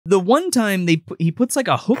The one time he puts like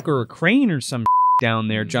a hook or a crane or some down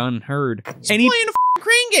there, John Heard. He's playing a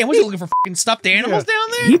crane game. Was he looking for stuffed animals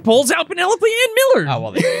down there? He pulls out Penelope Ann Miller. Oh,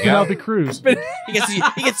 well, there you go. Penelope Cruz. he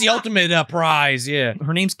gets the ultimate prize, yeah.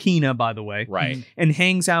 Her name's Keena, by the way. Right. And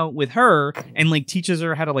hangs out with her and like teaches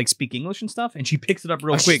her how to like speak English and stuff. And she picks it up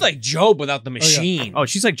real quick. She's like Job without the machine. Oh,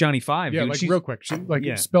 she's like Johnny Five. Yeah, dude. like She's, real quick. She like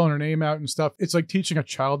spelling her name out and stuff. It's like teaching a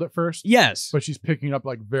child at first. Yes. But she's picking it up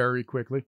like very quickly.